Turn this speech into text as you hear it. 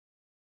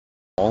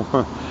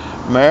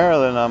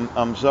Marilyn,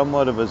 I'm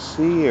somewhat of a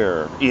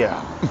seer.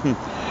 Yeah.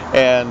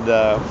 And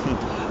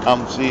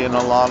I'm seeing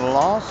a lot of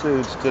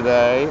lawsuits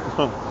today.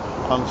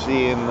 I'm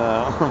seeing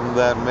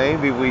that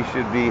maybe we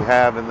should be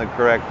having the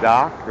correct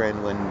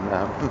doctrine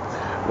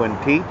when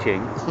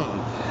teaching.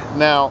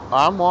 Now,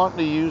 I'm wanting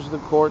to use the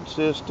court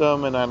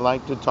system, and I'd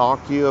like to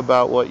talk to you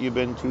about what you've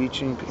been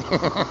teaching.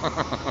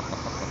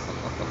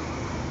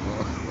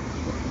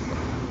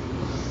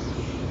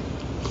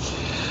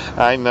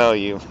 I know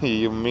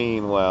you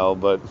mean well,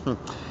 but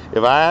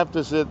if I have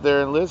to sit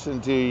there and listen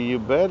to you, you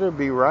better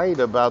be right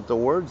about the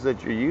words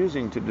that you're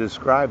using to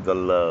describe the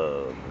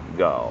love of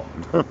God.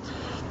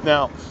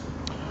 Now,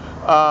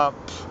 uh,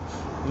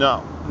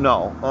 no,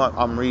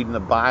 I'm reading the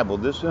Bible.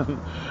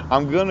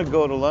 I'm gonna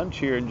go to lunch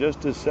here in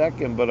just a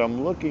second, but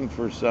I'm looking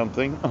for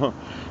something.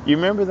 You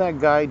remember that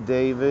guy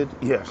David?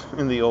 Yes,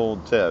 in the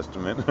Old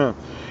Testament,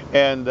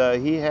 and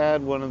he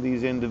had one of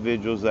these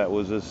individuals that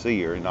was a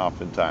seer, and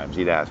oftentimes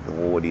he'd ask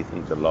him, "Well, what do you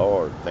think the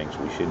Lord thinks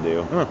we should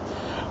do?"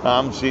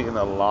 I'm seeing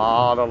a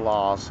lot of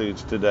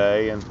lawsuits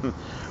today, and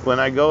when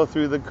I go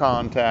through the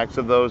contacts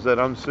of those that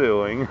I'm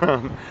suing,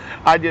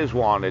 I just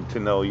wanted to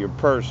know your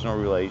personal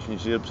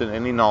relationships and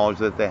any knowledge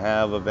that they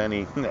have of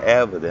any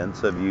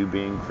evidence of you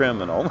being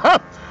criminal.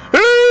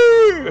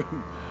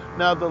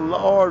 Now the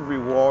Lord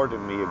rewarded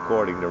me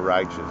according to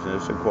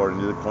righteousness, according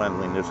to the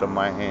cleanliness of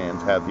my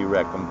hands hath he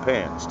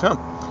recompensed.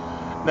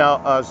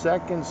 Now,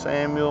 2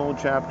 Samuel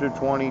chapter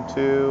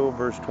 22,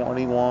 verse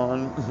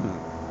 21.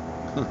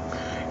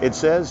 It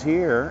says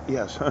here,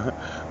 yes,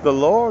 the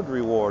Lord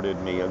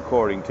rewarded me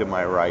according to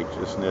my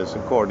righteousness,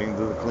 according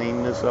to the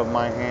cleanness of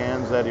my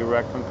hands that he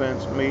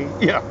recompensed me.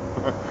 Yeah.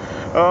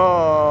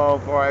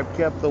 Oh, for I've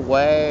kept the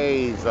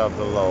ways of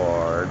the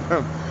Lord,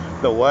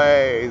 the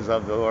ways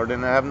of the Lord,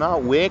 and I have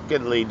not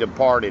wickedly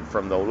departed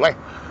from the way.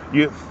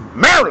 You,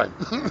 Marilyn!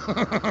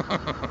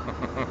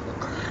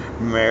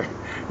 Mar-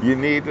 you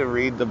need to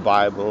read the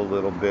Bible a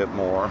little bit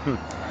more.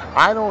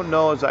 I don't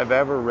know as I've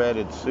ever read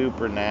it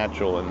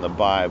supernatural in the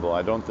Bible.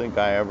 I don't think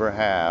I ever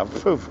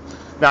have.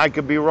 Now, I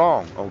could be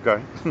wrong,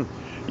 okay?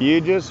 You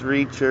just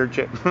research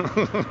it.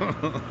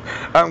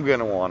 I'm going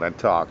to want to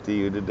talk to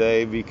you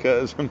today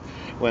because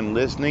when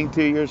listening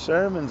to your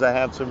sermons, I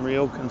have some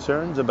real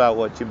concerns about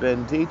what you've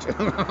been teaching.